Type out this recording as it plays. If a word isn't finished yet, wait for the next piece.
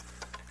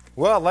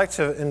Well, I'd like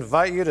to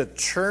invite you to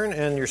turn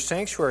in your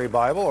sanctuary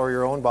Bible or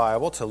your own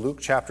Bible to Luke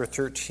chapter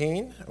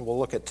 13. And we'll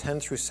look at 10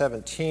 through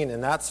 17,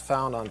 and that's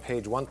found on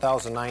page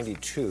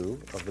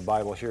 1092 of the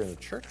Bible here in the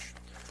church.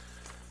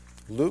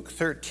 Luke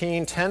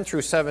 13, 10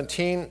 through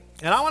 17.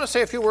 And I want to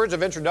say a few words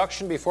of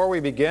introduction before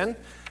we begin.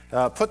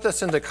 Put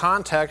this into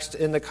context.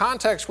 In the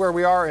context where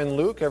we are in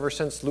Luke, ever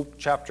since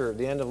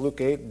the end of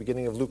Luke 8,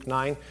 beginning of Luke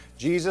 9,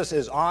 Jesus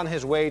is on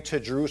his way to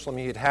Jerusalem.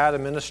 He had had a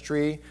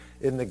ministry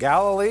in the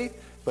Galilee,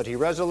 but he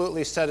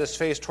resolutely set his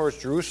face towards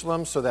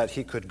Jerusalem so that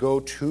he could go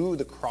to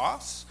the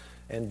cross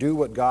and do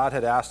what God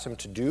had asked him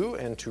to do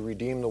and to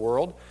redeem the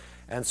world.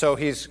 And so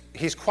he's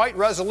quite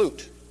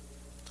resolute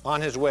on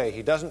his way.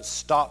 He doesn't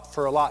stop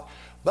for a lot,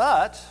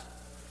 but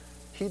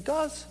he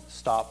does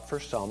stop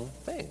for some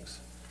things.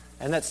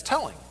 And that's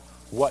telling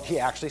what he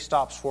actually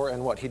stops for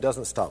and what he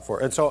doesn't stop for.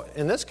 And so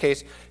in this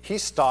case, he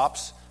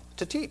stops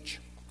to teach.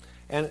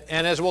 And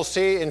as we'll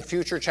see in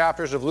future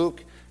chapters of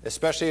Luke,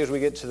 especially as we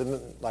get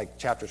to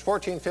chapters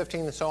 14,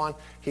 15, and so on,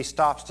 he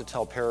stops to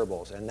tell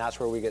parables. And that's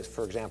where we get,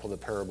 for example, the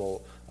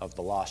parable of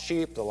the lost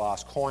sheep, the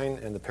lost coin,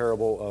 and the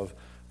parable of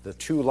the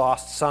two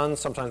lost sons.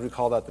 Sometimes we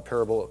call that the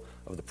parable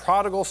of the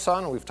prodigal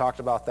son. We've talked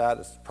about that.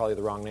 It's probably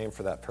the wrong name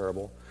for that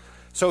parable.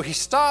 So he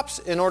stops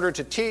in order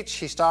to teach.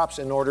 He stops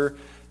in order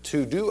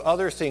to do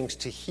other things,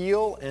 to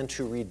heal and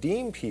to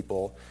redeem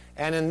people.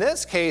 And in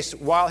this case,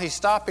 while he's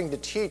stopping to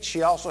teach,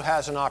 he also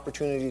has an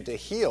opportunity to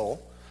heal.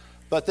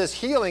 But this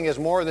healing is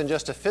more than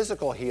just a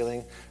physical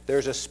healing.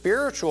 There's a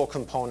spiritual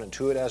component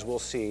to it, as we'll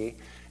see.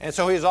 And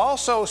so he's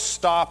also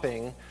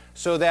stopping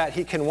so that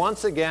he can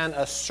once again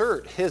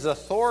assert his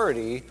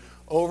authority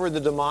over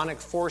the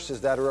demonic forces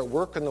that are at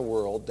work in the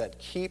world that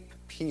keep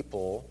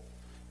people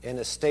in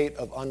a state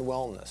of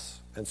unwellness.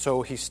 And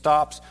so he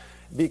stops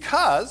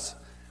because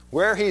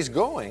where he's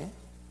going,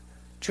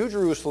 to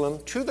Jerusalem,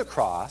 to the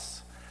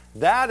cross,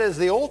 that is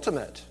the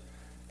ultimate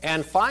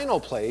and final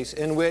place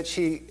in which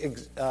he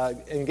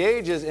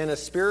engages in a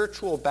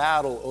spiritual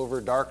battle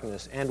over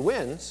darkness and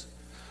wins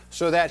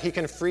so that he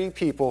can free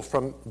people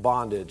from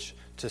bondage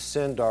to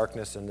sin,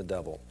 darkness, and the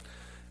devil.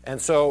 And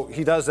so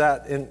he does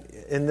that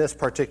in this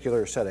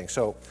particular setting.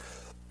 So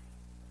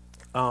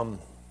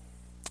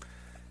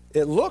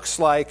it looks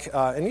like,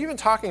 and even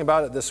talking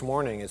about it this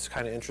morning, it's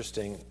kind of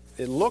interesting,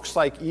 it looks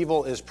like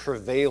evil is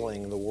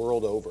prevailing the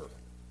world over.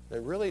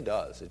 It really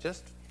does. It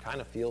just kind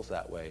of feels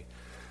that way.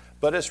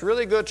 But it's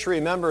really good to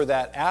remember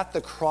that at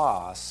the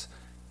cross,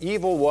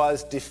 evil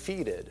was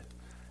defeated.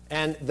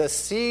 And the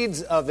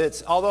seeds of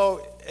its,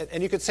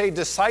 and you could say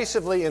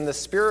decisively in the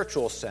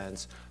spiritual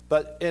sense,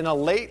 but in a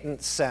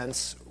latent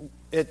sense,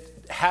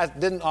 it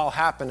didn't all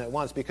happen at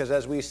once, because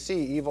as we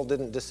see, evil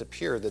didn't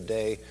disappear the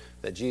day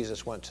that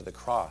Jesus went to the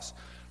cross.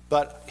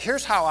 But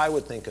here's how I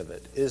would think of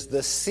it, is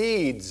the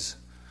seeds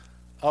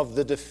of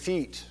the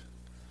defeat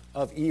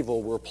of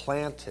evil were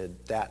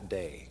planted that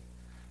day.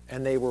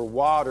 And they were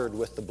watered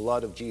with the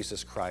blood of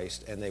Jesus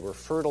Christ, and they were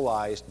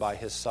fertilized by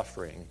his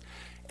suffering.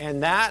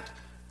 And that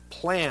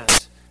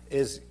plant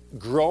is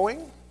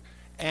growing,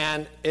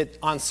 and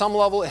on some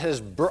level it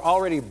has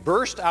already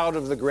burst out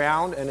of the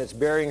ground, and it's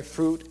bearing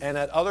fruit. And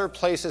at other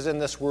places in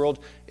this world,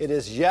 it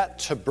is yet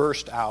to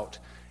burst out.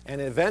 And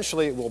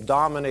eventually it will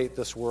dominate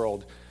this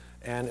world,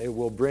 and it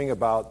will bring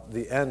about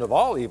the end of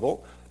all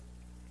evil.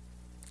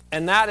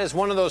 And that is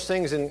one of those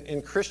things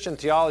in Christian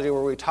theology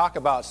where we talk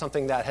about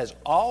something that has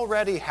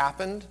already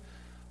happened,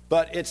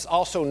 but it's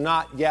also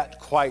not yet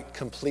quite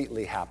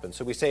completely happened.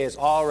 So we say it's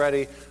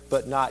already,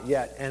 but not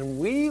yet. And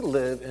we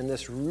live in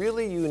this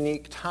really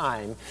unique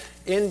time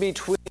in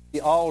between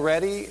the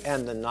already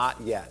and the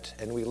not yet.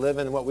 And we live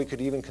in what we could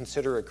even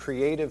consider a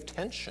creative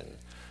tension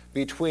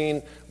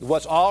between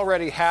what's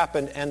already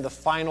happened and the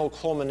final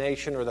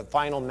culmination or the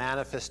final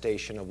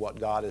manifestation of what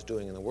God is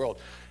doing in the world.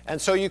 And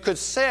so you could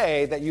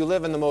say that you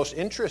live in the most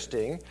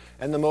interesting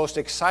and the most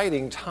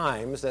exciting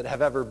times that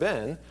have ever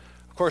been.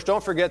 Of course,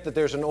 don't forget that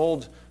there's an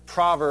old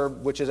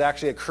proverb which is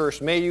actually a curse.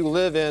 May you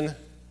live in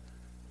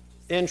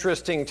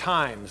interesting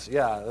times.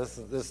 Yeah,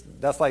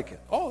 that's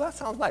like, oh, that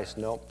sounds nice.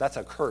 No, that's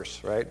a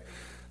curse, right?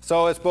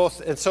 So it's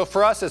both, and so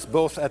for us it's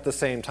both at the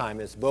same time.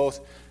 It's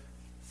both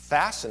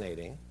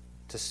fascinating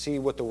to see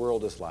what the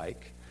world is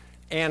like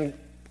and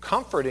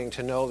comforting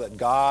to know that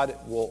God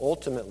will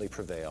ultimately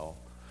prevail.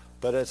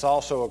 But it's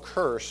also a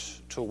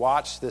curse to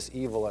watch this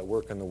evil at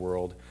work in the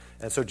world.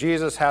 And so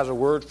Jesus has a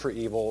word for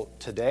evil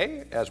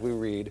today as we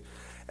read.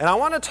 And I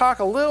want to talk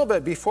a little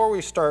bit before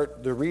we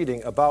start the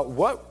reading about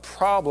what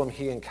problem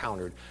he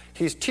encountered.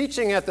 He's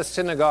teaching at the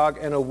synagogue,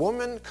 and a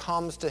woman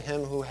comes to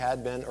him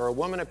a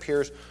woman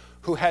appears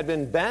who had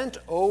been bent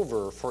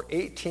over for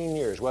 18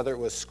 years, whether it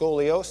was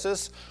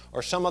scoliosis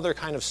or some other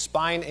kind of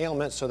spine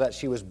ailment, so that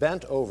she was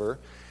bent over.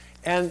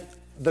 And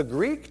the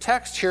Greek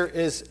text here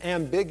is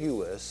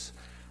ambiguous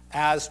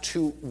as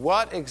to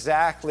what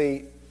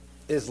exactly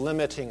is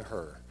limiting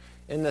her,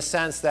 in the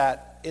sense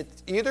that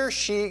either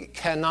she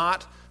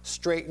cannot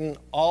straighten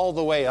all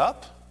the way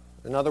up,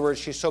 in other words,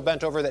 she's so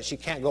bent over that she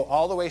can't go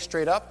all the way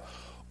straight up,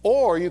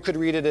 or you could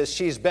read it as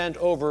she's bent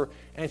over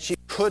and she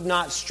could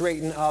not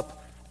straighten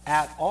up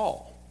at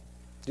all.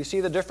 Do you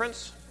see the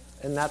difference?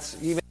 And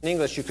that's, even in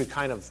English, you could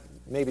kind of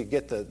maybe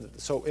get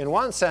so in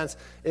one sense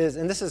is,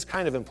 and this is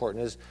kind of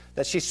important, is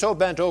that she's so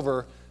bent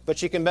over, but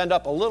she can bend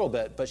up a little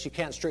bit, but she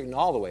can't straighten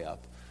all the way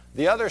up.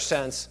 The other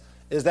sense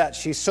is that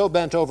she's so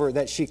bent over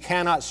that she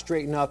cannot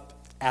straighten up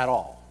at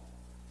all.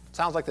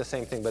 Sounds like the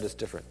same thing, but it's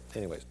different.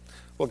 Anyways,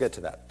 we'll get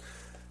to that.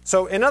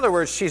 So in other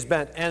words, she's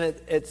bent, and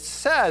it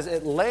says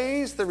it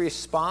lays the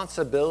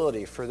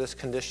responsibility for this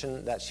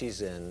condition that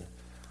she's in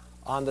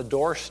on the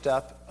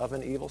doorstep of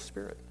an evil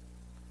spirit.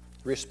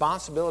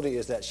 Responsibility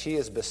is that she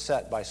is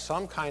beset by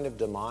some kind of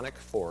demonic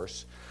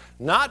force,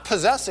 not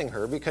possessing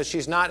her because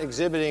she's not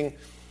exhibiting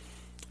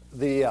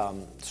the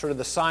sort of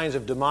the signs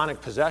of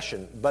demonic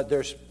possession, but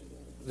there's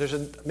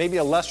maybe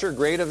a lesser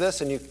grade of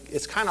this, and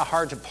it's kind of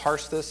hard to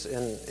parse this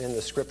in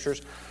the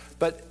scriptures,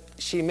 but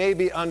she may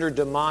be under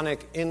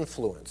demonic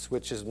influence,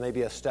 which is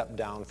maybe a step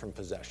down from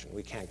possession.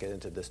 We can't get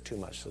into this too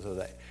much, so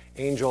the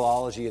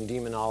angelology and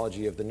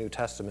demonology of the New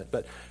Testament,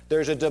 but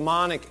there's a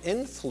demonic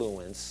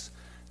influence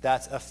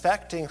that's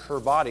affecting her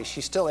body.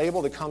 She's still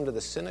able to come to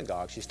the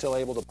synagogue. She's still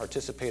able to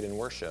participate in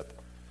worship.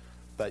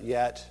 But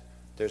yet,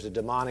 there's a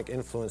demonic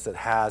influence that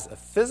has a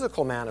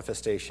physical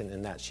manifestation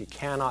in that she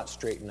cannot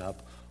straighten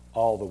up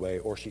all the way,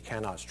 or she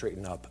cannot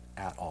straighten up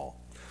at all.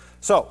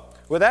 So,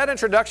 with that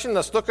introduction,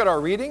 let's look at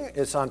our reading.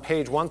 It's on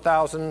page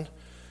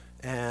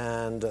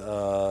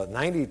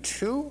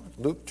 1092,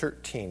 Luke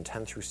 13,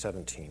 10 through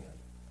 17.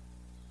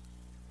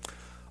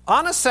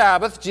 On a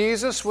Sabbath,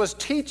 Jesus was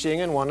teaching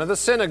in one of the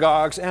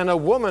synagogues, and a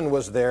woman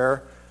was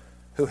there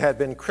who had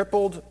been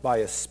crippled by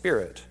a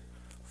spirit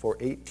for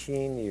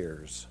 18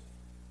 years.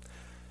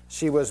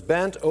 She was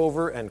bent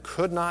over and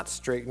could not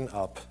straighten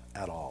up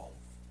at all.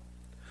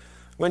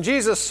 When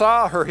Jesus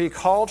saw her, he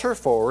called her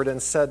forward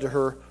and said to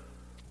her,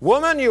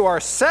 "Woman, you are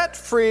set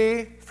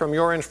free from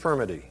your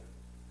infirmity."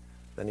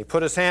 Then he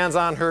put his hands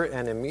on her,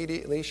 and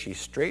immediately she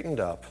straightened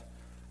up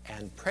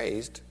and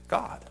praised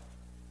God.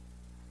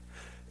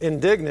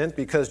 Indignant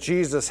because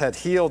Jesus had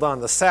healed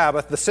on the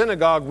Sabbath, the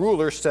synagogue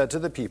ruler said to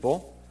the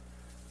people,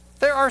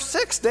 "There are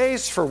 6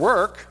 days for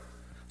work,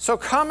 so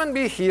come and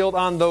be healed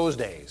on those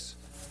days,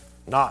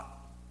 not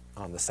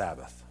on the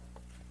Sabbath."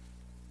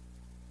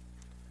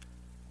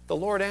 The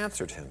Lord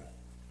answered him,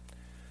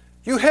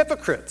 "You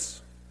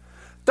hypocrites!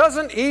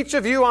 Doesn't each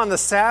of you on the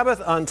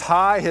Sabbath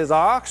untie his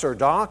ox or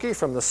donkey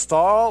from the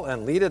stall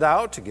and lead it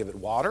out to give it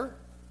water?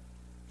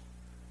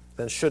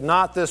 Then should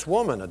not this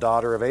woman, a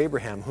daughter of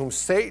Abraham, whom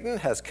Satan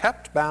has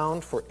kept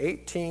bound for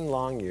 18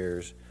 long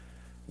years,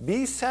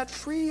 be set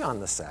free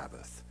on the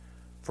Sabbath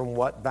from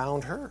what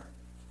bound her?"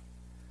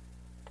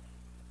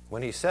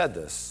 When he said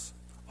this,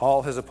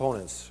 all his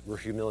opponents were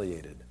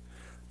humiliated,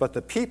 but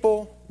the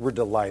people were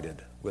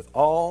delighted with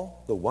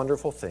all the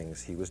wonderful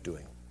things he was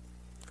doing.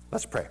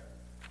 Let's pray.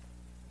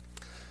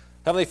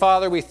 Heavenly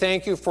Father, we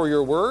thank you for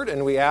your word,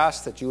 and we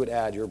ask that you would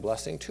add your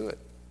blessing to it.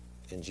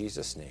 In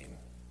Jesus' name,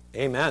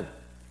 amen.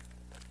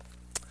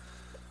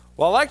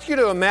 Well, I'd like you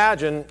to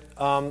imagine,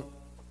 to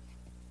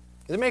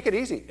make it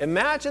easy,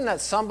 imagine that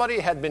somebody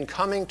had been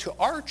coming to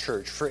our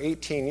church for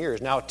 18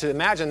 years. Now, to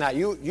imagine that,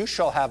 you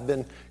shall have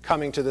been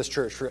coming to this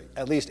church for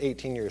at least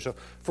 18 years. So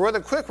for the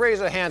quick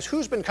raise of hands,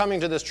 who's been coming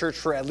to this church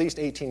for at least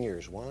 18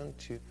 years? 1,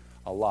 2,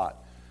 a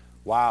lot.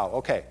 Wow,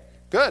 okay,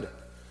 good.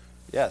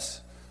 Yes.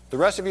 The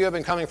rest of you have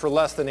been coming for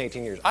less than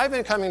 18 years. I've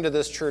been coming to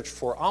this church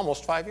for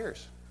almost 5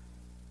 years.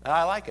 And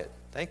I like it.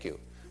 Thank you.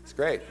 It's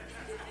great.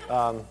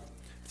 In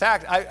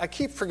fact, I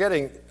keep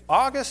forgetting,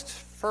 August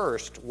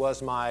 1st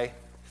was my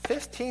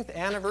 15th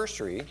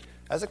anniversary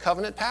as a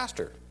covenant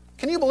pastor.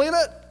 Can you believe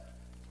it?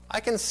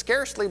 I can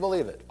scarcely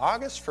believe it.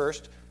 August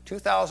 1st,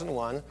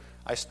 2001,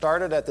 I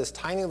started at this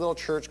tiny little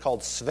church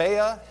called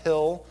Svea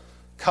Hill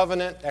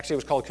Covenant. Actually, it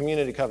was called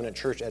Community Covenant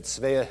Church at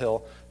Svea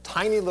Hill.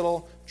 Tiny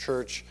little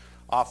church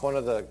off one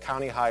of the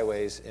county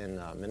highways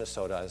in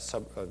Minnesota,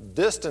 a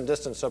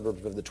distant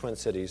suburb of the Twin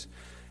Cities.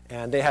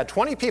 And they had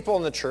 20 people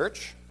in the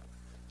church,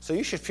 so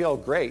you should feel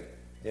great,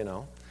 you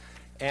know.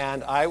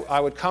 And I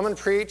would come and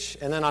preach,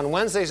 and then on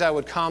Wednesdays I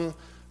would come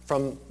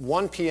from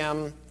 1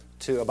 p.m.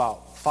 to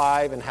about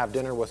 5 and have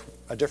dinner with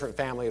a different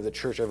family of the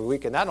church every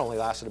week, and that only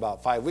lasted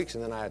about 5 weeks,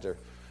 and then I had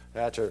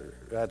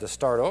to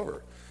start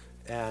over.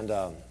 And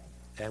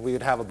we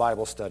would have a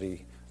Bible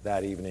study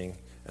that evening,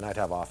 and I'd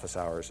have office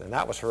hours. And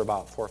that was for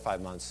about 4 or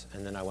 5 months.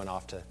 And then I went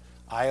off to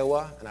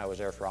Iowa, and I was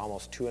there for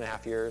almost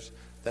 2.5 years.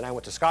 Then I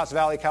went to Scotts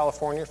Valley,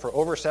 California for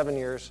over 7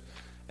 years,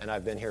 and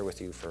I've been here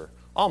with you for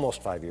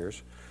almost 5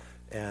 years.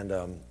 And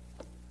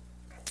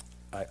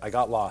I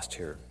got lost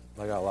here.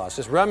 I got lost,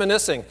 just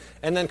reminiscing.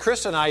 And then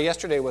Chris and I,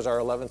 yesterday was our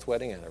 11th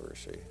wedding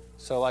anniversary.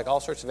 So like all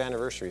sorts of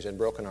anniversaries and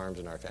broken arms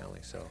in our family.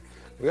 So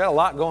we got a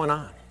lot going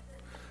on.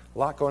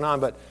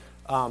 But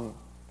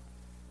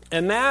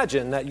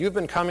imagine that you've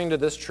been coming to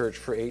this church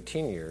for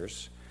 18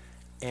 years,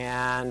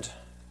 and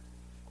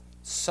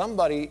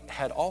somebody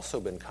had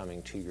also been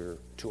coming to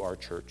our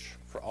church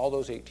for all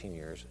those 18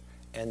 years,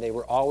 and they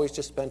were always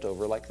just bent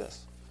over like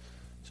this.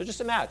 So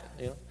just imagine,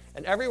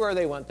 and everywhere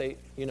they went, they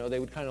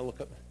would kind of look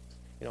up,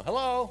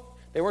 hello,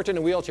 They weren't in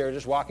a wheelchair,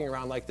 just walking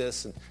around like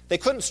this. And they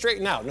couldn't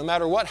straighten out, no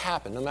matter what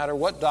happened, no matter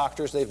what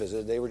doctors they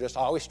visited. They were just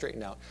always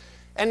straightened out.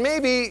 And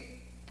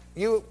maybe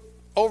you,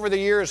 over the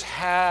years,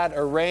 had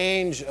a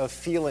range of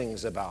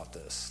feelings about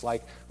this.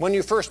 Like when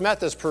you first met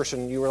this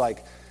person, you were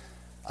like,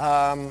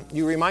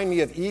 you remind me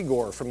of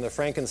Igor from the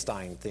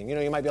Frankenstein thing. You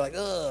know, you might be like,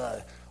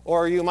 ugh.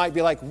 Or you might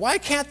be like, why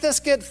can't this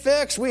get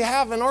fixed? We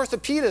have an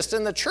orthopedist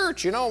in the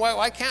church, you know,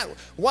 why can't,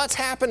 what's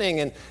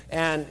happening?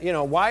 And you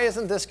know, why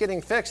isn't this getting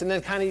fixed? And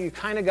then you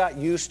kind of got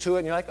used to it,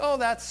 and you're like, oh,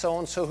 that's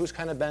so-and-so who's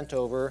kind of bent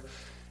over.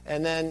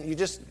 And then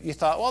you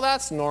thought, well,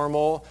 that's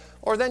normal.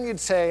 Or then you'd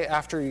say,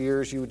 after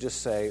years, you would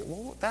just say,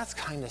 well, that's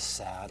kind of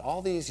sad.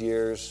 All these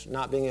years,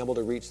 not being able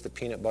to reach the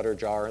peanut butter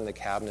jar in the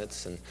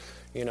cabinets and,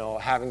 you know,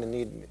 having to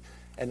need,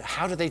 and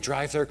how do they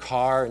drive their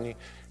car? And you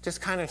just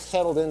kind of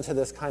settled into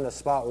this kind of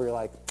spot where you're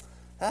like,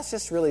 that's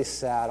just really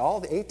sad. All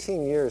the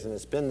 18 years and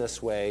it's been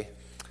this way.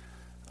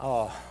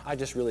 Oh, I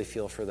just really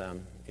feel for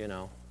them, you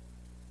know.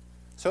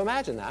 So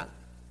imagine that.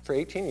 For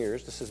 18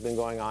 years, this has been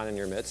going on in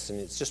your midst, and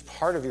it's just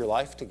part of your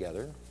life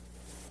together,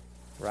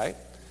 right?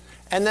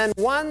 And then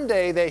one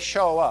day they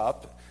show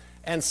up,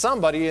 and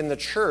somebody in the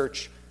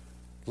church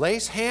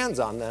lays hands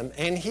on them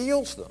and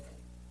heals them.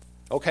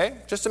 Okay?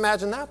 Just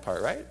imagine that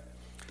part, right?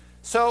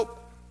 So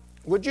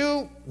would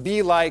you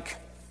be like,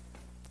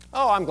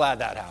 oh, I'm glad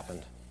that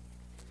happened.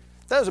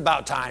 That was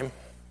about time.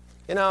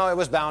 You know, it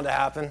was bound to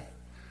happen.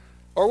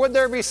 Or would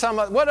there be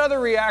what other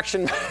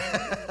reaction,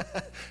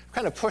 I'm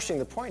kind of pushing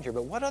the point here,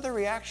 but what other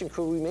reaction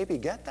could we maybe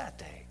get that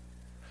day?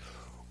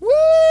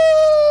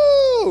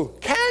 Woo!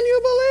 Can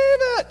you believe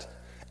it?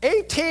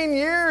 18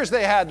 years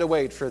they had to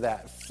wait for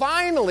that.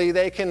 Finally,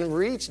 they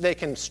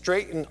can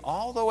straighten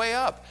all the way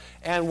up.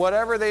 And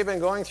whatever they've been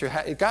going through,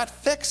 it got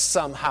fixed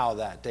somehow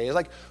that day.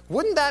 Like,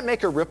 wouldn't that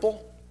make a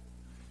ripple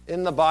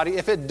in the body?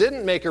 If it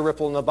didn't make a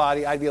ripple in the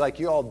body, I'd be like,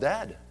 you all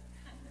dead,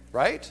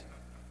 right?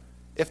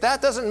 If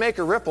that doesn't make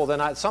a ripple,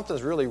 then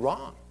something's really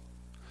wrong.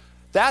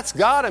 That's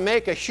got to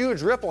make a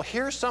huge ripple.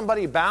 Here's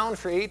somebody bound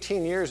for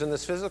 18 years in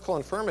this physical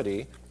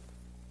infirmity,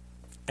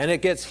 and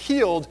it gets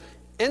healed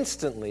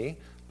instantly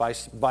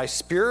by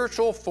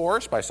spiritual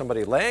force, by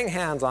somebody laying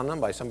hands on them,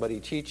 by somebody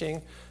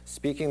teaching,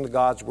 speaking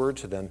God's word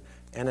to them,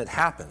 and it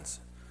happens,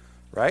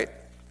 right?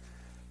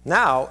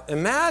 Now,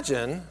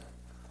 imagine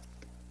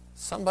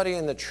somebody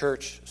in the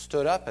church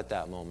stood up at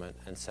that moment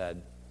and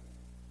said,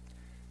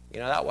 you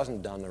know, that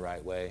wasn't done the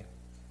right way.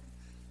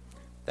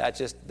 That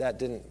just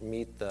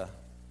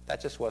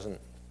wasn't.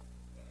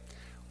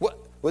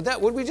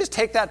 Would we just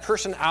take that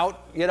person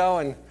out, you know,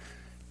 and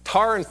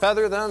tar and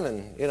feather them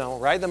and, you know,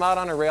 ride them out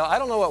on a rail? I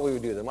don't know what we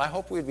would do to them. I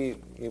hope we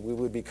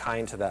would be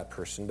kind to that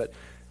person. But,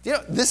 you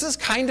know, this is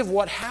kind of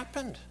what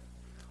happened.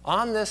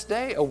 On this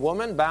day, a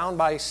woman bound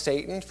by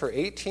Satan for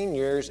 18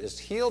 years is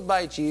healed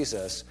by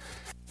Jesus.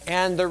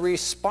 And the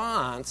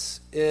response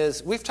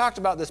is, we've talked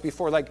about this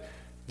before, like,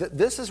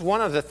 this is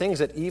one of the things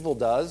that evil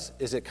does,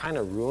 is it kind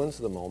of ruins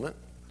the moment.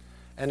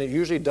 And it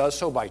usually does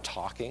so by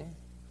talking.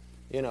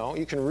 You know,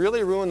 you can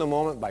really ruin the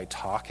moment by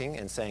talking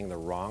and saying the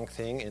wrong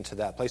thing into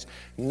that place,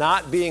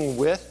 not being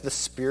with the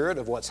spirit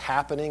of what's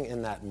happening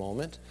in that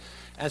moment.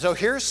 And so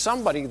here's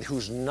somebody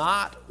who's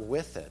not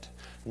with it,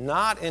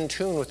 not in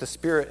tune with the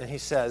spirit, and he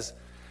says,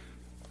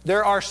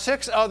 there are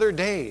 6 other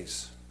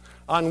days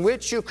on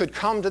which you could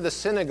come to the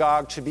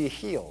synagogue to be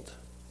healed.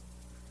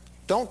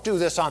 Don't do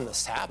this on the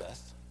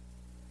Sabbath.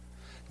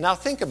 Now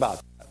think about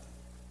that.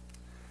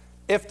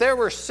 If there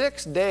were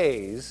 6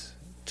 days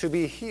to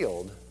be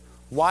healed,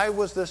 why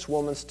was this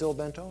woman still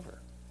bent over?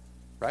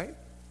 Right?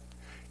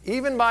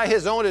 Even by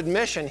his own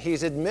admission,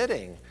 he's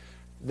admitting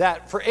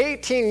that for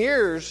 18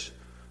 years,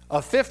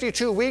 of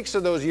 52 weeks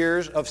of those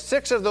years, of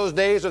 6 of those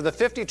days of the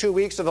 52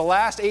 weeks of the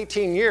last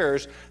 18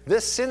 years,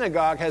 this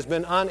synagogue has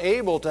been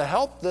unable to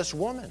help this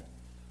woman.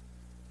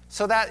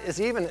 So that is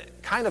even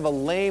kind of a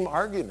lame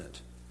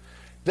argument.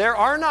 There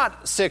are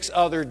not 6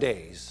 other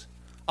days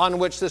on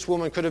which this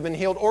woman could have been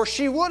healed, or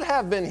she would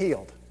have been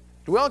healed.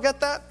 Do we all get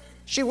that?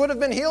 She would have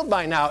been healed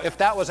by now if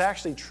that was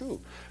actually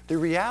true. The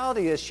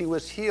reality is she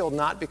was healed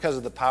not because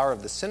of the power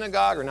of the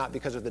synagogue or not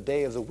because of the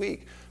day of the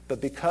week,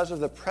 but because of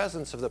the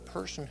presence of the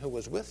person who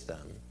was with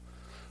them,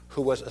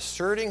 who was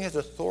asserting his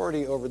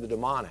authority over the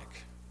demonic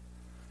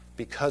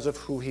because of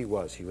who he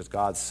was. He was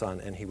God's son,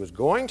 and he was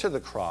going to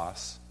the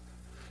cross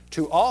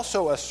to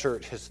also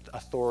assert his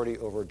authority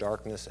over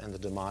darkness and the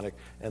demonic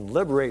and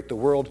liberate the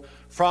world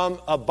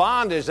from a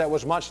bondage that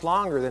was much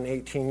longer than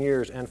 18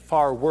 years and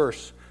far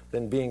worse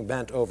than being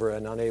bent over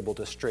and unable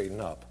to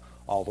straighten up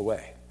all the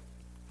way.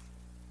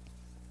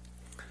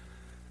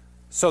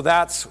 So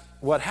that's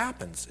what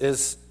happens,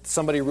 is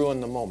somebody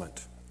ruined the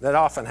moment. That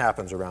often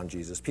happens around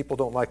Jesus. People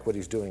don't like what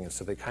he's doing, and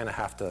so they kind of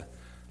have to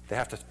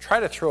try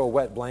to throw a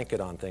wet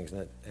blanket on things,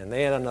 and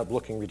they end up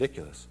looking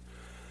ridiculous.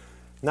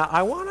 Now,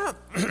 I want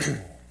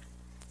to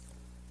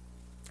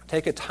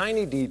take a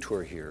tiny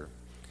detour here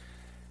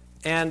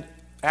and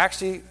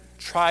actually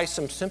try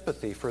some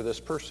sympathy for this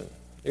person.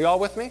 Are you all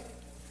with me?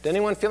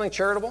 Anyone feeling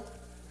charitable?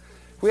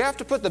 We have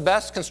to put the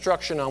best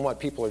construction on what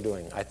people are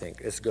doing, I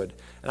think. It's good.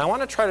 And I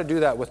want to try to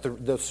do that with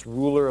this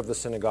ruler of the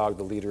synagogue,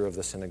 the leader of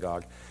the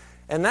synagogue.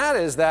 And that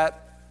is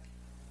that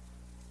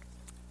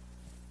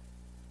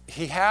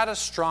he had a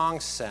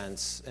strong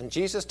sense, and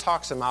Jesus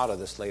talks him out of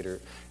this later,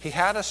 he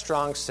had a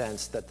strong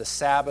sense that the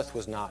Sabbath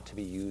was not to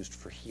be used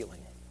for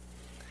healing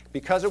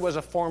because it was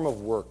a form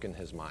of work in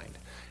his mind.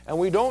 And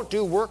we don't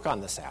do work on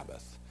the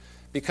Sabbath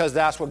because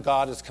that's what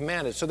God has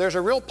commanded. So there's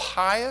a real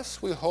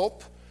pious, we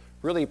hope,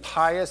 really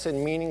pious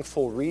and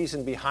meaningful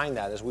reason behind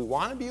that is we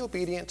want to be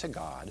obedient to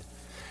God.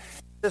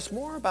 It's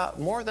more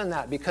than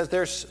that because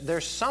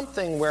there's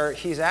something where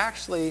he's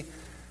actually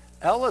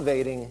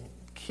elevating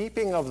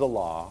keeping of the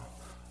law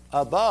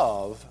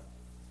above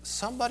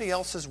somebody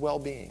else's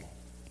well-being.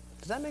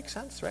 Does that make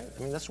sense, right? I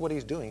mean, that's what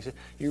he's doing. He said,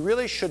 you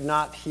really should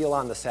not heal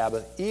on the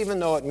Sabbath, even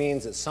though it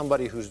means that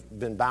somebody who's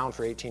been bound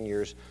for 18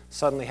 years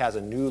suddenly has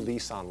a new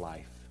lease on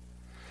life.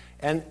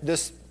 And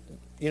this,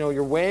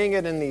 you're weighing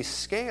it in these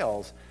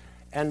scales,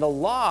 and the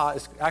law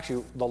is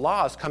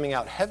coming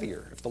out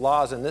heavier. If the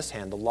law is in this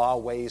hand, the law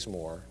weighs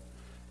more,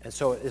 and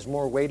so it is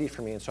more weighty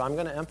for me, and so I'm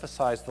going to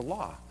emphasize the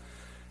law.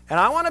 And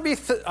I want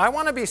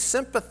to be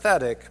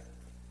sympathetic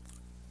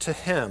to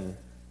him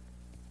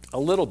a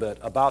little bit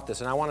about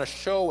this, and I want to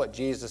show what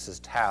Jesus'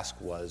 task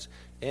was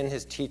in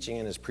his teaching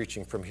and his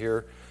preaching from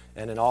here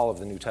and in all of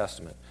the New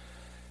Testament.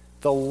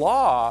 The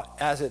law,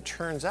 as it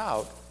turns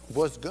out,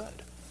 was good.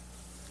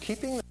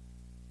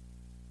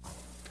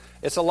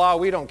 It's a law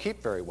we don't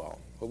keep very well.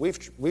 But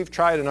we've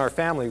tried in our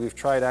family, we've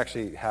tried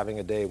actually having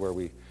a day where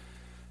we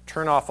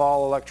turn off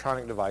all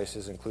electronic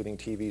devices, including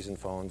TVs and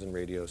phones and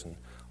radios and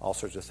all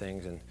sorts of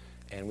things,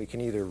 and we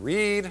can either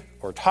read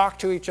or talk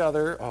to each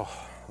other.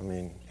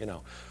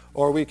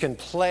 Or we can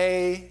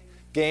play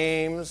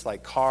games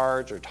like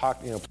cards or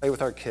play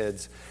with our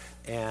kids,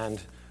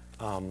 and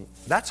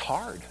that's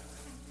hard.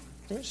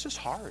 I mean, it's just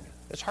hard.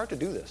 It's hard to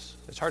do this.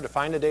 It's hard to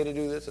find a day to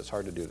do this. It's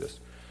hard to do this.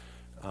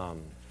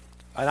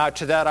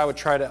 To that,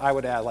 I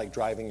would add like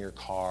driving your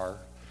car,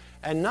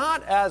 and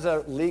not as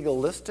a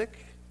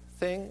legalistic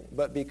thing,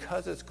 but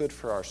because it's good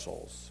for our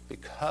souls,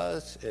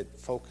 because it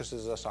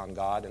focuses us on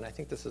God, and I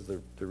think this is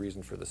the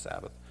reason for the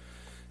Sabbath,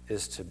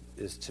 is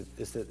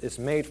that it's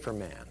made for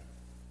man.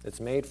 It's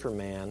made for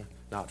man,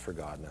 not for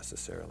God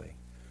necessarily.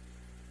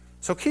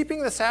 So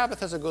keeping the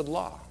Sabbath is a good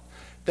law.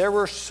 There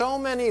were so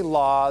many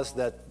laws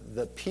that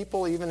the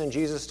people, even in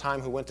Jesus' time,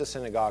 who went to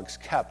synagogues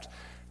kept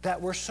that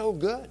were so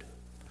good.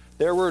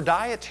 There were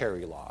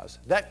dietary laws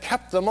that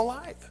kept them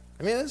alive.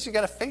 I mean, you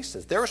got to face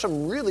this. There were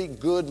some really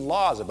good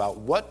laws about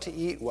what to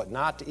eat, what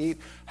not to eat,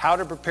 how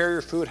to prepare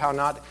your food, how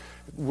not,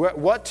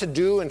 what to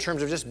do in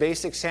terms of just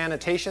basic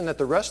sanitation that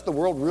the rest of the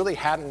world really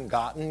hadn't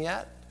gotten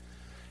yet.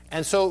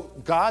 And so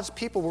God's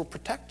people were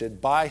protected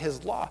by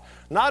his law.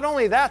 Not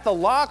only that, the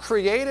law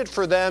created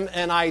for them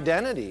an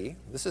identity,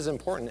 this is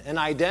important, an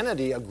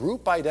identity, a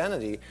group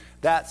identity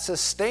that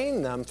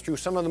sustained them through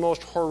some of the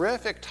most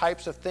horrific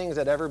types of things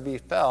that ever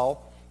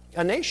befell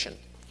a nation.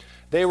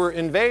 They were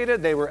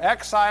invaded, they were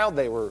exiled,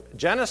 they were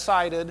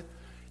genocided.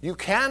 You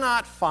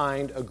cannot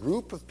find a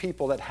group of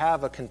people that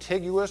have a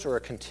contiguous or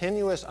a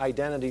continuous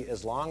identity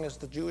as long as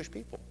the Jewish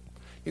people.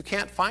 You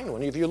can't find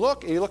one. If you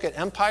look at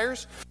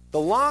empires, the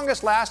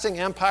longest lasting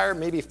empire,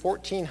 maybe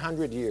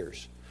 1,400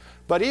 years.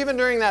 But even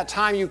during that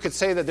time, you could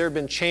say that there had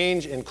been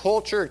change in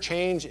culture,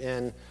 change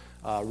in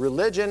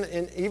religion,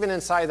 and even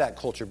inside that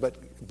culture.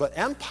 But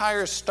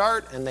empires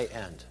start and they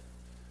end.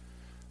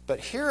 But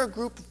here are a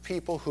group of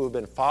people who have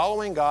been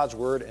following God's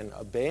word and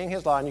obeying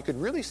his law, and you could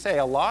really say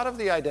a lot of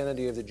the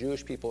identity of the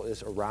Jewish people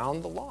is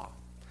around the law.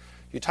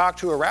 You talk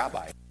to a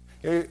rabbi.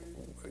 You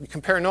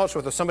compare notes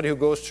with somebody who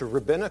goes to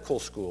rabbinical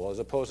school as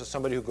opposed to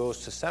somebody who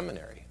goes to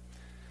seminary.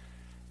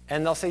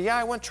 And they'll say, yeah,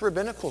 I went to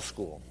rabbinical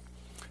school,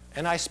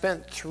 and I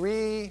spent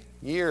 3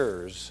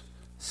 years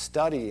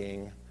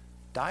studying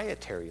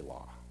dietary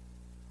law.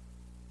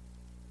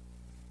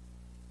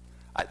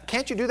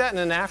 Can't you do that in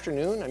an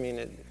afternoon? I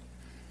mean,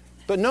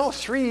 but no,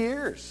 3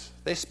 years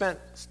they spent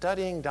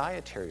studying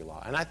dietary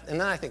law. And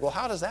then I think, well,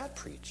 how does that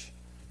preach?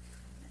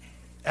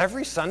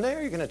 Every Sunday,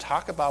 are you going to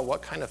talk about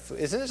what kind of food?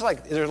 Isn't it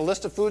like there's a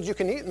list of foods you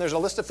can eat and there's a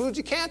list of foods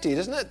you can't eat,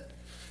 isn't it?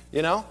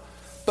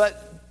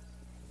 But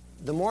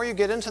the more you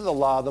get into the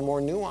law, the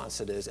more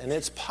nuanced it is. And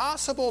it's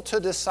possible to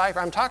decipher.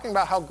 I'm talking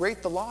about how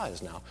great the law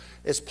is now.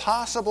 It's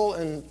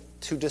possible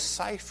to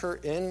decipher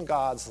in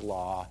God's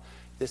law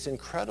this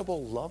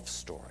incredible love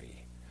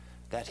story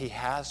that he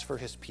has for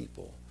his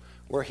people,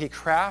 where he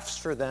crafts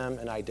for them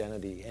an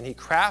identity, and he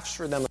crafts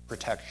for them a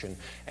protection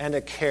and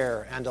a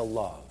care and a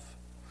love.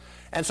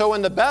 And so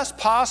in the best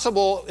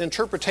possible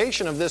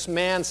interpretation of this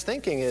man's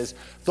thinking is,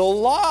 the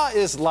law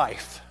is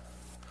life.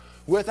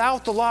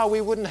 Without the law,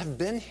 we wouldn't have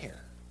been here.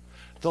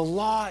 The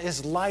law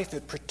is life.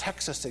 It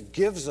protects us. It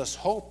gives us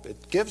hope.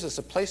 It gives us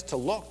a place to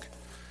look.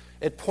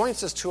 It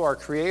points us to our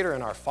Creator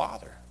and our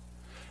Father.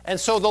 And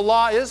so the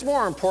law is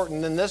more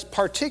important than this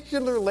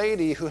particular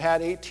lady who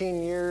had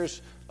 18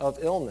 years of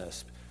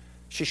illness.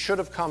 She should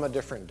have come a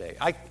different day.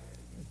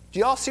 Do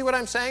you all see what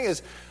I'm saying?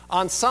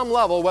 On some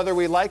level, whether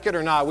we like it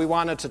or not, we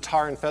wanted to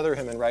tar and feather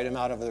him and write him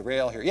out of the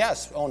rail here.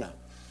 Yes, Ona.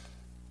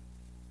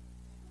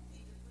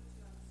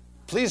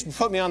 Please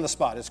put me on the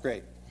spot. It's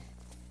great.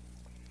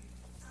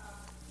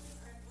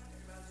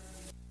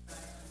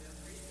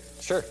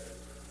 Sure.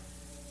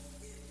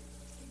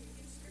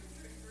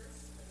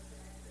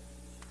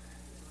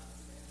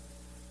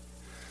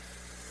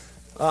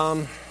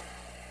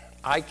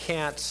 I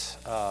can't,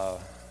 I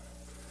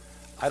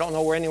don't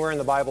know where anywhere in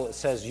the Bible it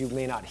says you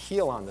may not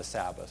heal on the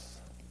Sabbath,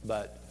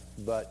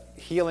 but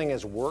healing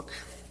is work.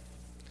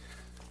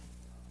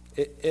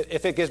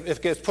 If it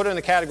gets put in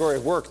the category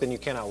of work, then you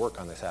cannot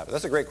work on the Sabbath.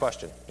 That's a great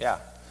question. Yeah.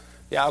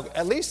 Yeah,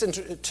 at least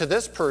to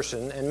this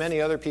person and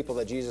many other people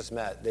that Jesus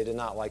met, they did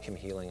not like him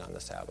healing on the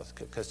Sabbath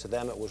because to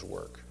them it was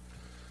work.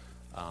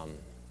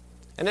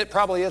 And it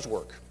probably is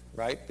work,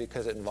 right?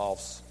 Because it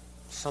involves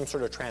some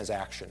sort of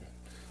transaction.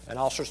 And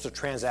all sorts of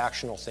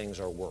transactional things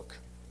are work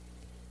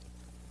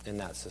in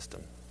that system.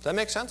 Does that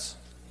make sense?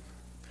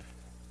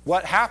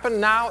 What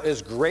happened now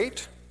is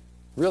great.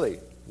 Really,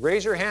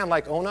 raise your hand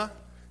like Ona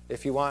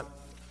if you want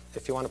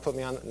to put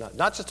me on,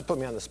 not just to put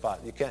me on the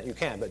spot. You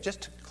can, but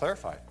just to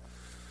clarify.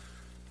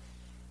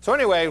 So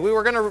anyway, we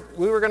were going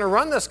to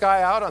run this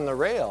guy out on the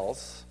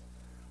rails,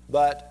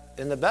 but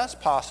in the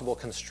best possible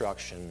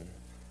construction,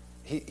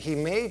 he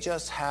may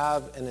just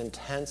have an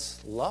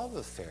intense love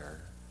affair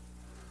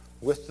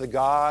with the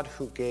God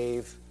who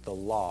gave the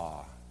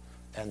law,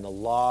 and the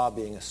law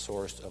being a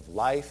source of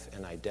life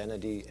and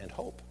identity and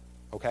hope.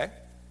 Okay?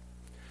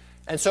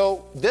 And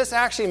so this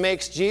actually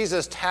makes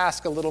Jesus'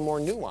 task a little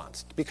more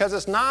nuanced, because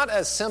it's not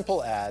as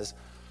simple as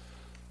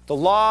the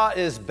law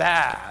is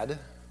bad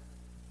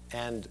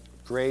and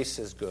grace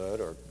is good,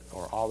 or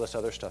all this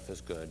other stuff is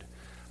good.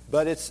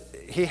 But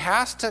he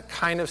has to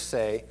kind of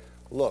say,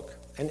 look,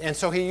 and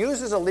so he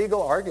uses a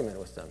legal argument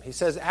with them. He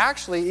says,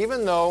 actually,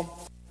 even though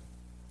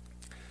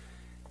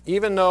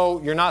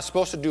you're not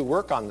supposed to do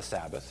work on the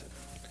Sabbath,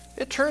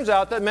 it turns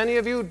out that many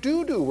of you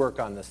do work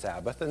on the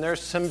Sabbath, and there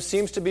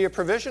seems to be a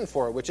provision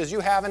for it, which is you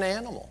have an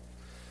animal.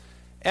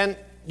 And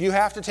you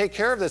have to take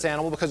care of this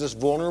animal because it's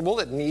vulnerable,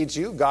 it needs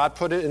you. God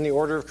put it in the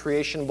order of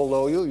creation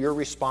below you. You're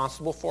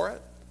responsible for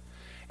it.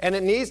 And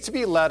it needs to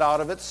be led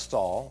out of its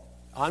stall,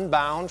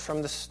 unbound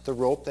from the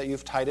rope that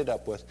you've tied it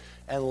up with,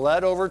 and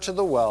led over to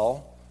the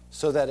well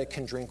so that it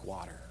can drink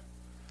water.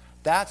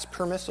 That's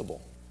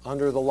permissible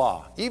under the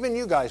law. Even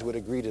you guys would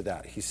agree to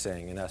that, he's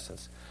saying, in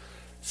essence.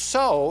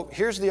 So,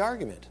 here's the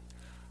argument.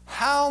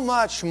 How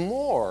much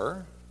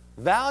more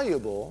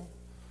valuable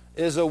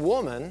is a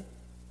woman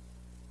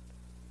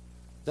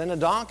than a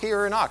donkey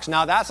or an ox?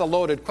 Now, that's a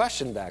loaded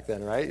question back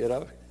then, right? You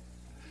know,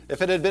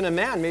 if it had been a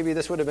man, maybe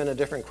this would have been a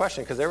different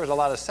question, because there was a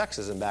lot of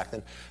sexism back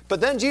then.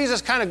 But then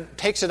Jesus kind of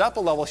takes it up a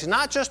level. She's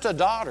not just a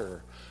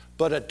daughter,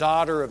 but a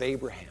daughter of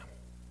Abraham.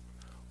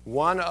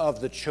 One of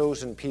the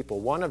chosen people,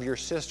 one of your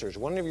sisters,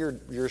 one of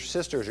your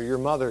sisters or your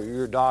mother or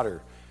your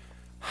daughter.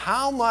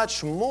 How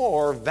much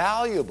more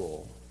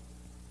valuable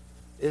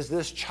is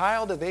this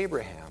child of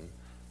Abraham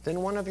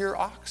than one of your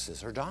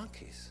oxes or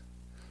donkeys?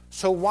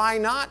 So why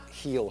not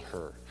heal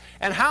her?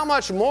 And how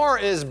much more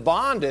is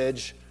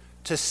bondage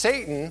to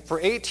Satan for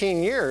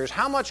 18 years?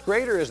 How much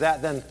greater is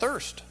that than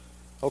thirst?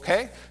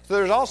 Okay? So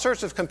there's all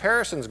sorts of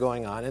comparisons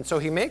going on, and so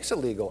he makes a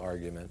legal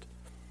argument.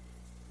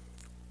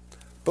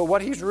 But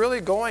what he's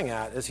really going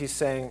at is he's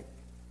saying,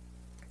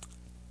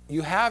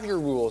 you have your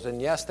rules, and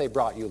yes, they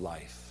brought you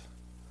life.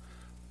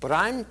 But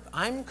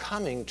I'm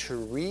coming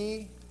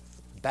to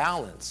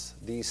rebalance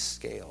these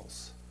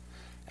scales.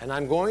 And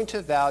I'm going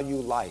to value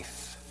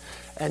life.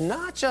 And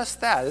not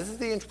just that. This is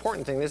the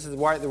important thing. This is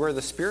where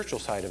the spiritual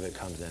side of it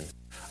comes in.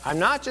 I'm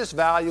not just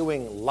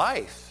valuing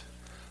life,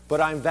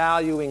 but I'm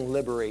valuing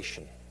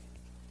liberation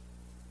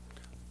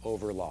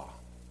over law.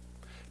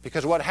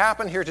 Because what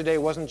happened here today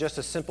wasn't just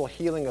a simple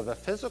healing of a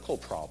physical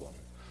problem.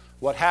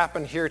 What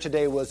happened here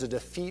today was a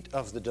defeat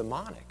of the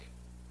demonic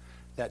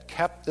that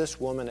kept this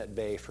woman at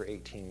bay for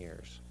 18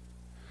 years.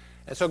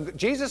 And so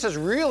Jesus is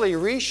really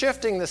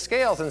reshifting the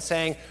scales and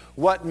saying,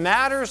 what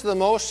matters the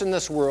most in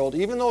this world,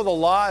 even though the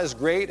law is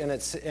great and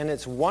it's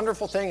a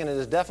wonderful thing and it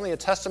is definitely a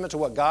testament to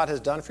what God has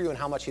done for you and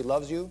how much he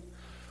loves you,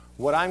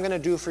 what I'm going to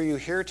do for you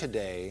here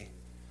today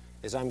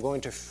is I'm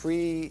going to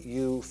free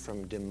you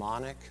from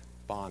demonic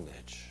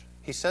bondage.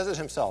 He says it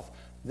himself.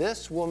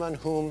 This woman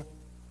whom,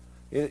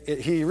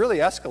 he really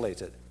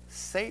escalates it,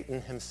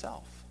 Satan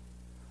himself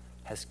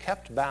has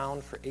kept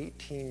bound for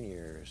 18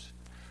 years.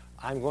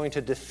 I'm going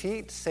to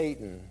defeat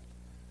Satan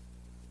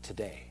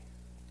today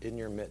in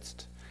your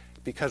midst.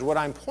 Because what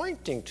I'm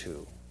pointing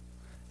to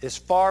is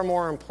far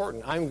more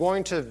important. I'm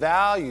going to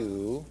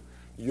value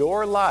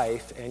your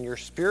life and your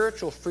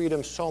spiritual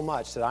freedom so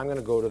much that I'm going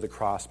to go to the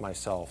cross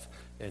myself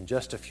in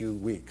just a few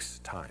weeks'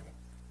 time.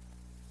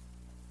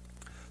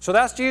 So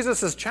that's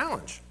Jesus'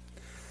 challenge.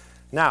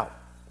 Now,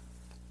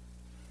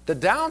 the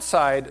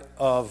downside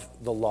of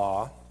the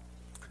law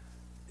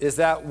is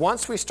that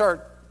once we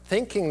start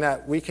thinking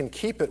that we can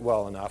keep it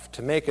well enough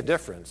to make a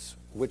difference,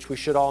 which we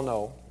should all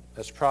know,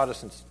 as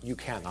Protestants, you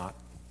cannot.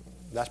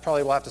 That's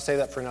probably, we'll have to say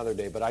that for another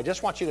day. But I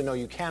just want you to know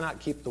you cannot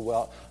keep the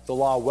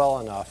law well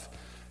enough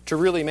to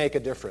really make a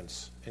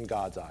difference in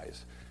God's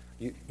eyes.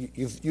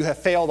 You have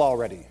failed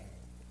already,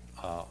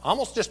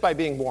 almost just by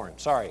being born.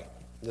 Sorry,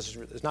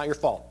 it's not your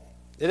fault.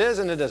 It is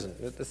and it isn't.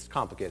 It's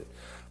complicated.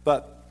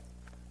 But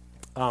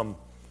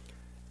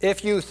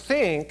if you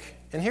think,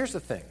 and here's the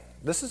thing.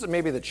 This is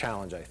maybe the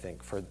challenge, I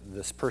think, for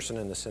this person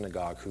in the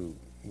synagogue who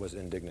was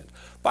indignant.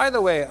 By the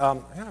way,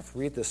 I'm going to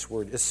read this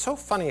word. It's so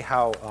funny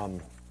how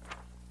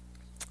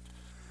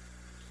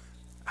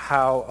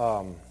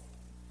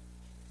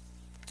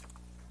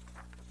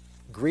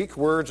Greek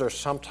words are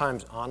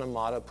sometimes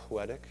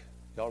onomatopoetic.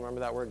 Y'all remember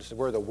that word? It's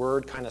where the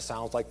word kind of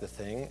sounds like the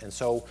thing. And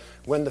so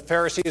when the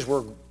Pharisees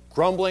were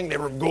grumbling, they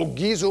were go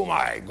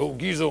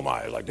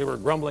gizomai, like they were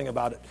grumbling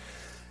about it.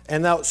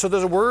 And now, so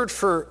there's a word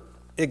for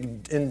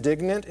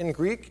indignant in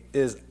Greek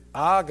is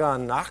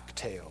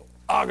aganakteo.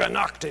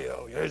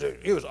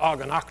 Aganakteo. He was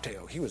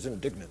aganakteo. He was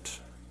indignant.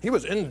 He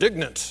was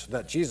indignant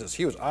that Jesus,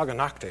 he was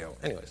aganakteo.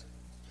 Anyways,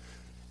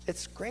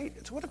 it's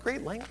great. What a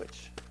great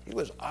language. He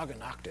was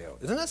aganakteo.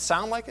 Doesn't that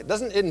sound like it?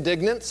 Doesn't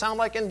indignant sound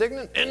like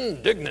indignant?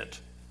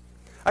 Indignant.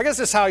 I guess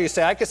that's how you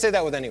say it. I could say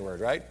that with any word,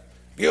 right?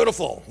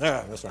 Beautiful.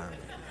 Yeah, that's not.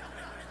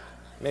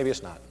 Maybe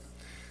it's not.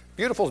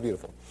 Beautiful is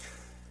beautiful.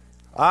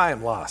 I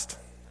am lost.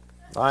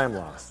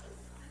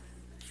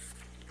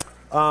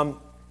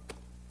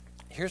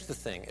 Here's the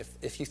thing.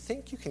 If you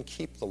think you can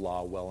keep the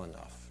law well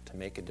enough to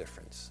make a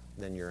difference,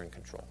 then you're in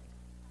control.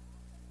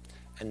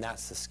 And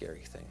that's the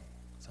scary thing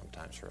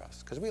sometimes for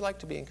us, because we like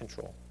to be in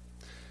control.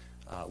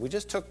 We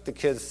just took the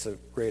kids to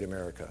Great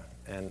America,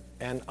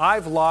 and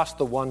I've lost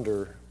the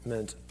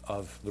wonderment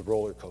of the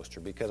roller coaster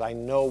because I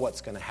know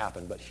what's going to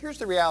happen. But here's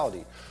the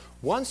reality.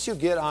 Once you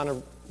get on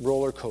a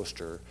roller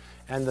coaster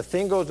and the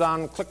thing goes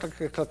on, click, click,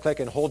 click, click, click,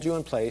 and holds you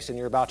in place, and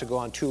you're about to go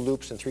on 2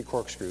 loops and 3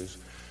 corkscrews,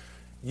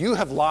 you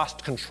have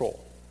lost control,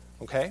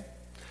 okay?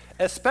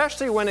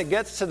 Especially when it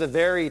gets to the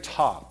very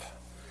top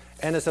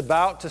and it's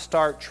about to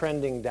start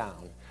trending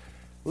down.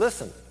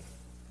 Listen,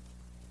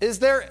 is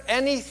there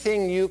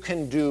anything you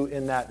can do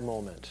in that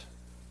moment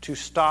to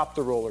stop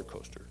the roller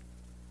coaster?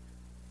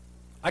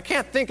 I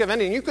can't think of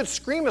anything. You could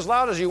scream as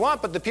loud as you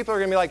want, but the people are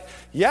going to be like,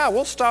 yeah,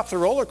 we'll stop the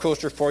roller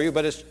coaster for you,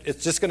 but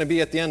it's just going to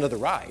be at the end of the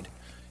ride.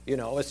 You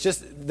know, it's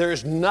just,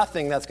 there's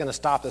nothing that's going to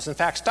stop this. In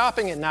fact,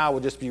 stopping it now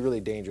would just be really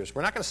dangerous.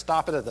 We're not going to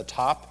stop it at the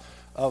top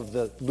of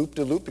the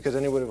loop-de-loop because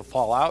then it would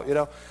fall out, you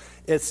know.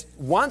 It's,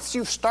 once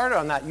you've started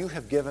on that, you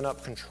have given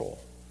up control.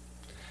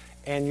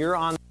 And you're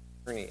on the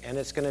journey, and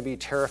it's going to be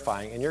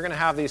terrifying. And you're going to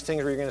have these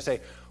things where you're going to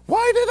say,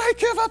 why did I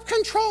give up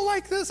control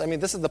like this? I mean,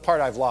 this is the part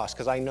I've lost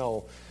because I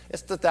know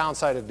it's the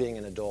downside of being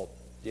an adult.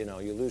 You know,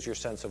 you lose your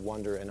sense of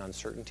wonder and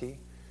uncertainty.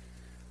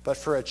 But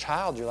for a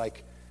child, you're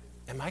like,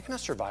 am I going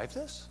to survive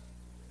this?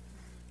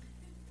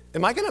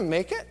 Am I going to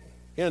make it?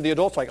 You know, the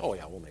adults are like, oh,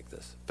 yeah, we'll make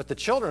this. But the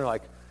children are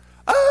like,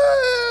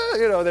 ah,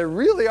 you know, they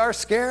really are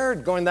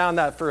scared going down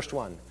that first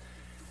one.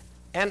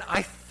 And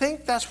I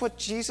think that's what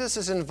Jesus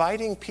is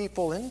inviting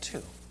people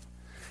into.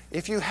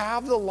 If you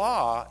have the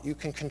law, you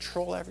can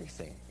control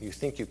everything. You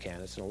think you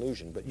can. It's an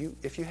illusion. But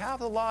if you have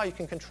the law, you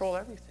can control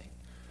everything.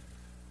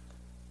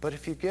 But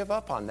if you give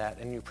up on that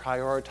and you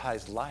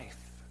prioritize life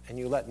and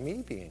you let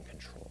me be in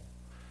control,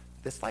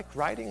 it's like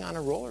riding on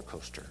a roller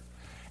coaster.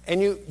 And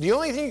the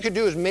only thing you could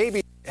do is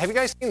maybe, have you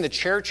guys seen the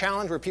chair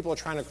challenge where people are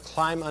trying to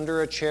climb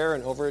under a chair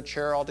and over a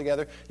chair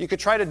altogether? You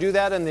could try to do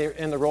that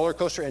in the roller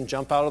coaster and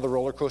jump out of the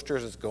roller coaster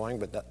as it's going,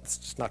 but that's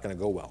just not going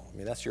to go well. I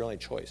mean, that's your only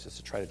choice, is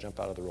to try to jump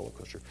out of the roller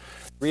coaster.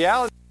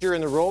 Reality is you're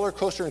in the roller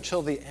coaster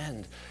until the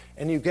end,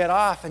 and you get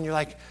off and you're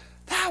like,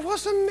 that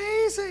was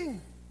amazing.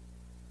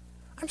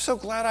 I'm so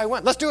glad I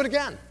went. Let's do it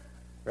again,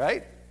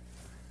 right?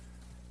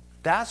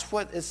 That's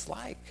what it's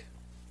like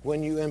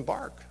when you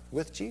embark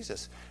with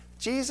Jesus.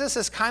 Jesus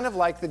is kind of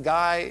like the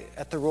guy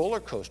at the roller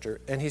coaster,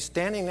 and he's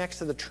standing next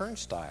to the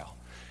turnstile,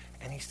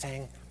 and he's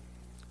saying,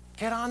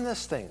 get on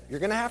this thing. You're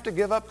going to have to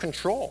give up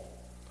control.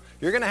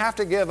 You're going to have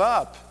to give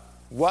up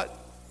what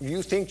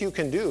you think you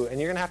can do, and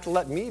you're going to have to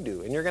let me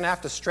do, and you're going to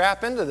have to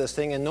strap into this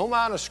thing, and no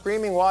amount of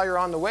screaming while you're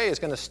on the way is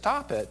going to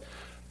stop it,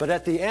 but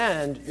at the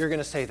end, you're going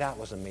to say, that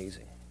was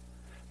amazing.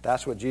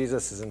 That's what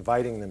Jesus is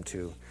inviting them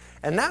to.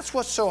 And that's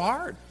what's so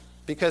hard,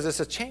 because it's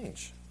a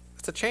change.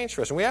 It's a change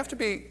for us, and we have to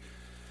be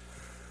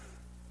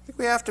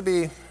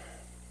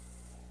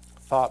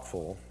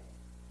thoughtful,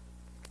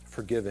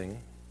 forgiving,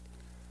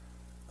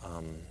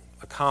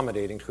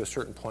 accommodating to a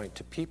certain point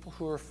to people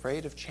who are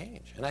afraid of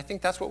change. And I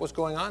think that's what was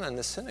going on in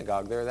the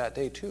synagogue there that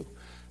day too.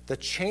 The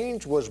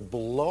change was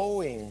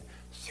blowing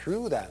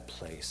through that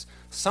place.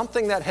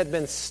 Something that had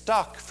been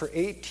stuck for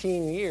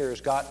 18 years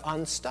got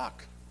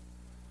unstuck.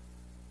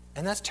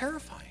 And that's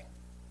terrifying.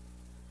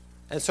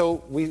 And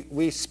so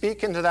we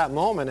speak into that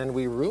moment and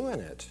we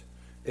ruin it.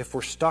 If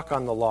we're stuck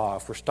on the law,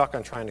 if we're stuck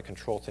on trying to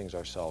control things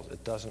ourselves,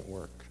 it doesn't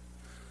work.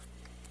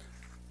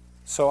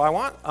 So I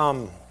want,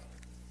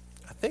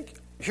 I think,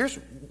 here's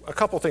a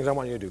couple things I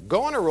want you to do.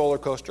 Go on a roller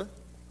coaster.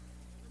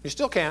 You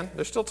still can.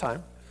 There's still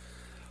time.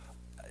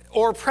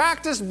 Or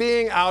practice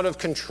being out of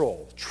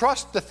control.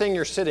 Trust the thing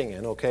you're sitting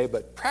in, okay?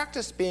 But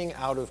practice being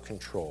out of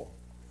control.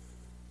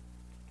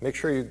 Make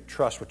sure you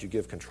trust what you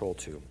give control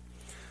to.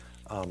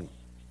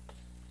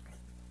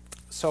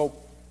 So,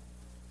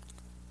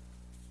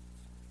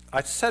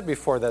 I said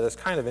before that it's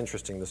kind of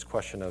interesting, this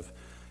question of,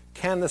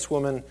 can this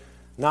woman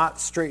not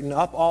straighten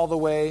up all the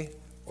way,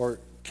 or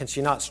can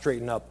she not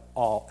straighten up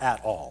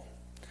at all?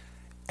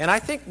 And I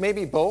think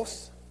maybe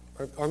both,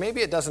 or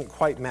maybe it doesn't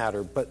quite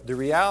matter, but the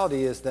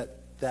reality is that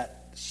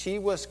she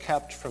was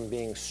kept from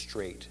being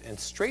straight. And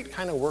straight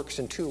kind of works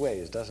in two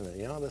ways, doesn't it?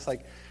 You know, it's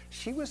like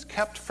she was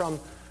kept from,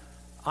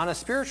 on a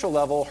spiritual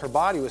level, her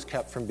body was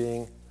kept from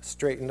being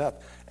straightened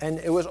up. And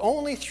it was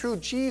only through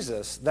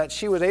Jesus that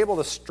she was able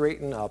to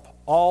straighten up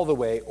all the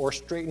way or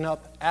straighten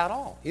up at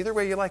all. Either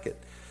way you like it.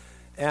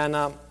 And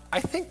I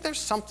think there's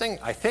something,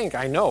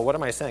 I know, what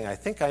am I saying? I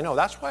think I know.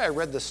 That's why I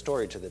read this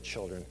story to the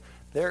children.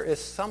 There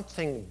is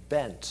something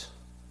bent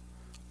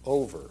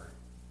over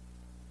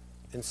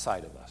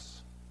inside of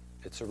us.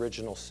 It's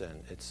original sin.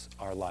 It's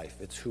our life.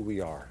 It's who we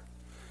are.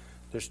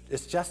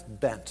 It's just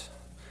bent.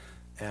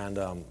 And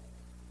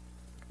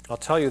I'll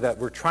tell you that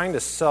we're trying to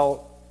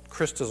sell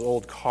Krista's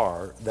old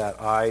car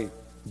that I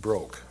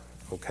broke,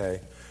 okay?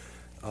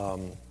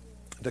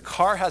 The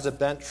car has a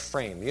bent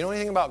frame. You know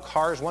anything about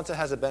cars? Once it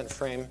has a bent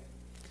frame,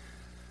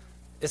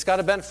 it's got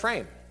a bent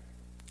frame.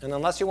 And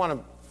unless you want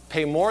to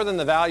pay more than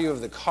the value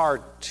of the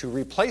car to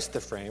replace the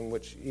frame,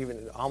 which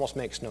even almost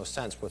makes no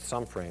sense with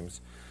some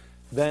frames,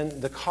 then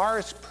the car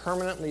is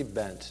permanently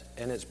bent,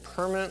 and it's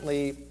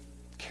permanently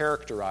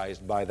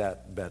characterized by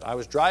that bent. I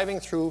was driving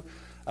through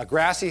a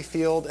grassy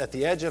field at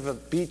the edge of a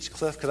beach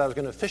cliff because I was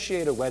going to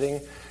officiate a wedding,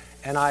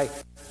 and I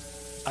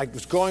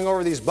was going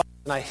over these bumps,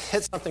 and I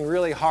hit something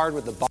really hard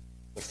with the bump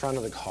in the front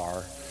of the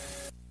car,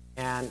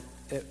 and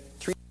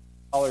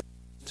 $3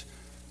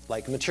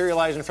 like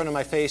materialized in front of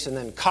my face and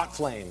then caught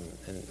flame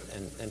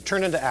and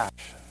turned into ash.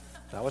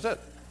 That was it.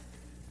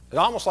 It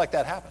almost like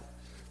that happened.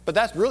 But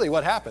that's really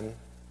what happened,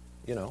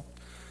 you know.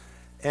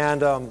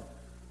 And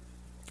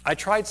I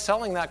tried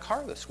selling that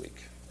car this week,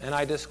 and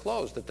I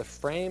disclosed that the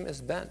frame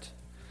is bent,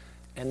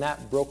 and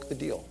that broke the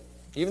deal.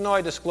 Even though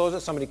I disclosed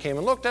it, somebody came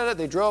and looked at it,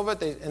 they drove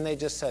it, and they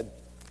just said,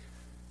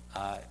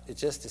 it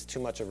just is too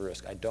much of a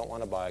risk. I don't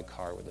want to buy a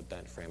car with a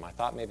bent frame. I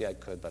thought maybe I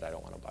could, but I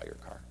don't want to buy your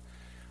car.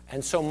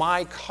 And so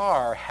my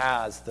car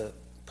has the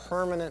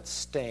permanent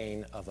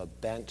stain of a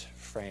bent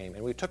frame.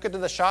 And we took it to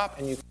the shop,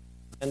 and you can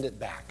bend it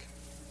back.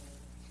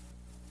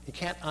 You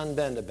can't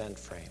unbend a bent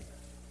frame.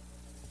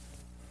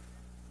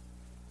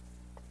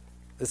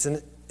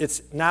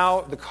 It's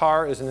now the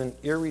car is in an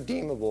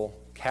irredeemable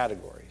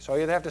category. So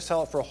you either have to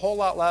sell it for a whole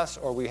lot less,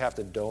 or we have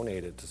to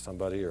donate it to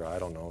somebody, or I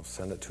don't know,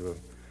 send it to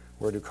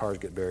where do cars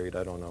get buried?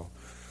 I don't know.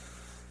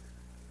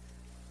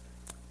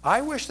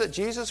 I wish that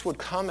Jesus would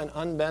come and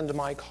unbend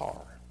my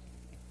car.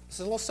 This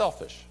is a little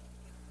selfish.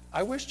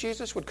 I wish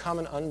Jesus would come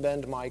and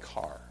unbend my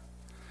car.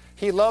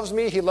 He loves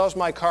me. He loves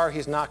my car.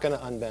 He's not going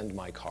to unbend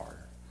my car.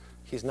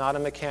 He's not a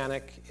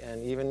mechanic,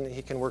 and even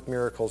he can work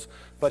miracles,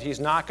 but he's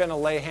not going to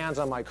lay hands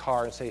on my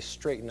car and say,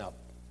 straighten up.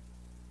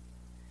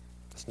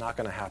 It's not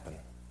going to happen.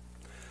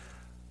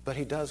 But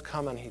he does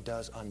come and he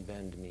does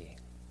unbend me.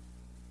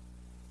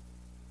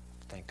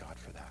 Thank God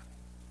for that.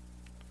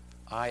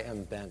 I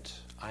am bent.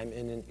 I'm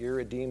in an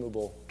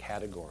irredeemable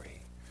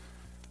category.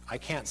 I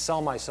can't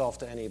sell myself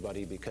to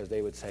anybody because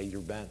they would say, you're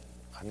bent.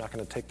 I'm not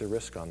going to take the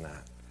risk on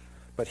that.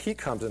 But he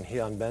comes and he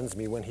unbends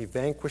me when he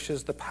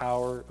vanquishes the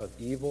power of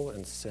evil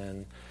and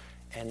sin.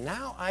 And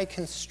now I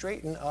can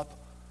straighten up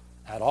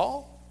at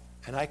all,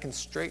 and I can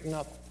straighten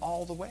up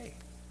all the way.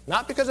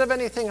 Not because of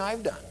anything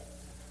I've done,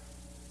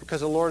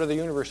 because the Lord of the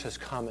universe has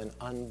come and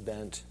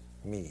unbent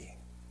me.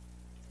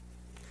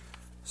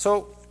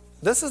 So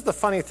this is the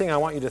funny thing I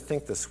want you to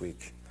think this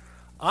week.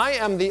 I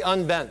am the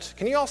unbent.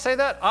 Can you all say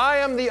that? I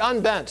am the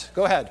unbent.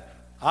 Go ahead.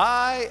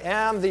 I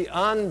am the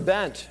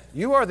unbent.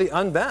 You are the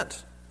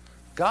unbent.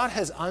 God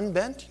has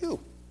unbent you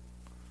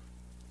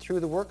through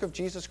the work of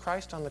Jesus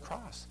Christ on the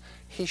cross.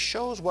 He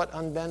shows what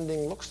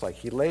unbending looks like.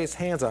 He lays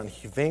hands on,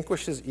 he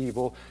vanquishes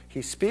evil,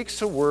 he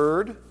speaks a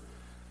word,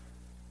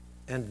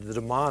 and the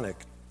demonic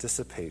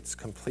dissipates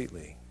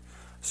completely.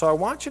 So I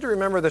want you to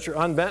remember that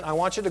you're unbent. I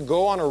want you to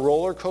go on a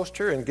roller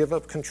coaster and give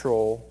up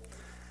control.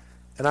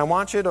 And I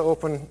want you to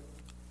open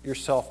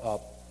yourself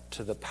up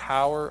to the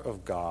power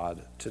of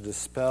God to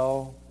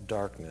dispel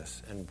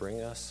darkness and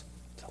bring us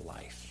to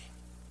life.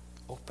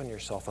 Open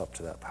yourself up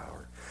to that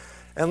power.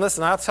 And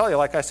listen, I'll tell you,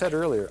 like I said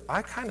earlier,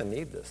 I kind of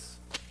need this.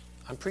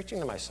 I'm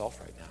preaching to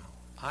myself right now.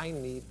 I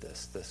need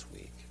this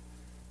week.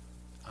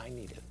 I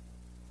need it.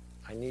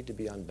 I need to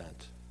be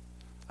unbent.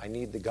 I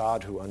need the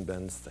God who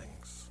unbends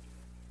things.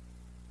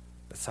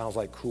 It sounds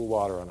like cool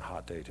water on a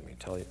hot day to me.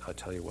 I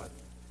tell you what.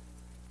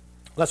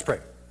 Let's pray.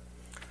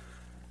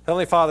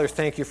 Heavenly Father,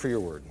 thank you for your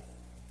word.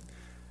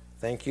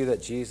 Thank you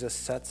that Jesus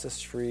sets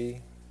us free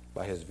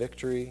by his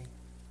victory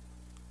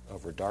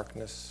over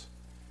darkness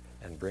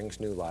and brings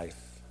new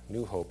life,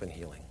 new hope, and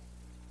healing.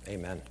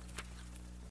 Amen.